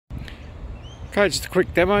Okay, just a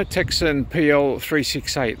quick demo, Tecsun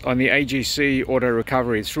PL-368 on the AGC auto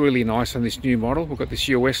recovery. It's really nice on this new model. We've got this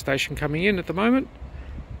US station coming in at the moment.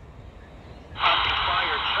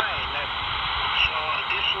 Amplifier train, so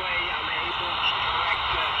this way I'm able to correct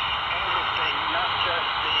everything, not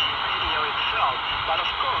just the radio itself. But of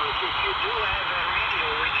course, if you do have a radio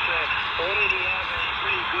which already have a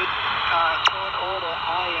pretty good short order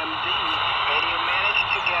IMD, and you manage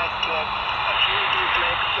to get a few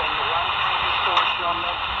deflects and one stores from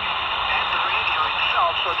at the radio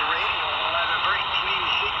itself, so the radio will have a very clean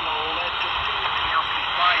signal to feed the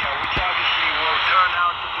amplifier, which obviously will turn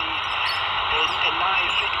out to be a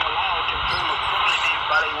nice signal out in terms of quality,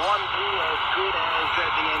 but it won't be as good as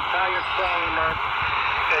the entire train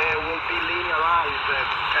will be linearized,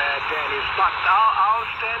 Dennis. But I'll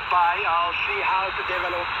stand by, I'll see how the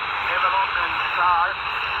developments are.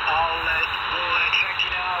 I'll go check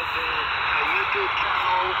it out, the YouTube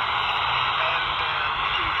channel,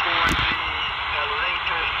 for the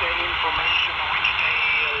latest information which they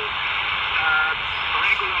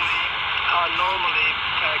regularly are normally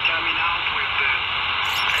coming out with,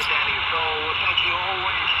 Danny. So thank you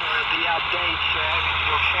always for the updates, having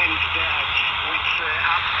your friends there which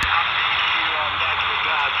updates you on that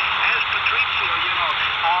regard. As Patrizio, you know,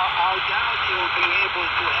 I doubt you'll be able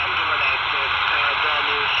to handle that,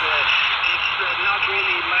 Dennis. It's not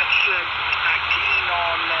really much keen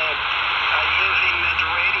on using the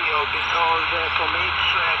radio because from its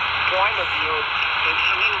point of view it's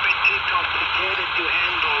a little bit too complicated to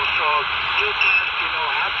handle, so you just, you know,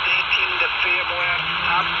 updating the firmware,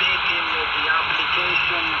 updating the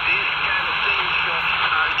application, these kind of things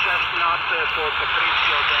are just not for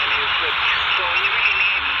Patrizio, Dennis. So he really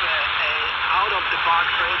needs out of the box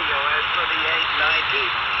radio as for the 890,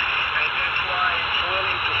 and that's why he's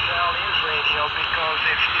willing to sell his radio, because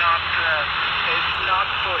it's not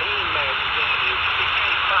for him, Dennis.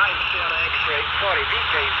 VK5 Sierra X-ray, sorry,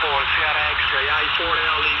 VK4 Sierra X-ray,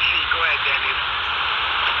 I4LEC. Go ahead, Dennis.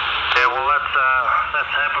 Yeah, well,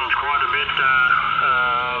 that's happened quite a bit,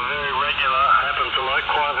 very regular. Happens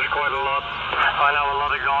quite a lot. I know a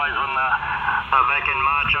lot of guys when back in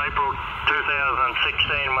March, April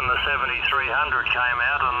 2016, when the 7300 came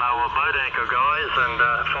out, and they were boat anchor guys and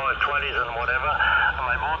 520s and whatever, and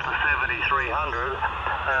they bought the 7300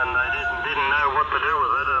 and they didn't know what to do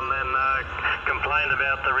with it, and then complained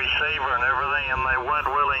about the receiver and everything, and they weren't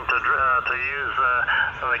willing to use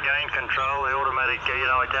the gain control, the automatic, you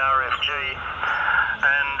know, like RFG,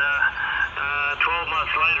 and 12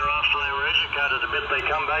 months later, after they were educated a bit, they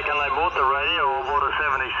come back and they bought the radio or bought a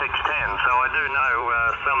 7610. So I do know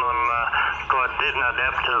some of them didn't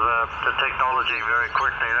adapt to the technology very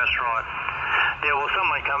quickly. That's right. Yeah, well,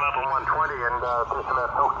 someone come up on 120 and just about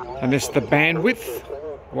talking. And this is the bandwidth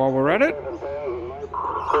while we're at it. Just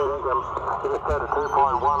go to 2.1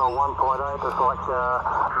 or 1.8. It's like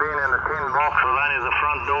being in a tin box with only the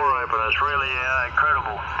front door open. It's really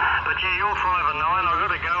incredible. But yeah, you're 5 and 9. I've got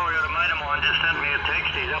to go. I've got a mate of mine just sent me a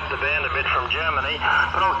text. He's up the band a bit from Germany.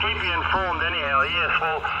 But I'll keep you informed anyhow. Yes,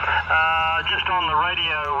 well, just on the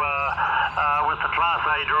radio, with the Class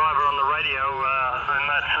A driver on the radio in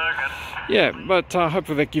that circuit. Yeah, but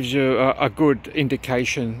hopefully that gives you a good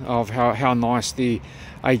indication of how nice the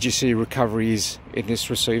AGC recovery is in this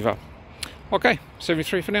receiver. Okay,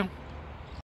 73 for now.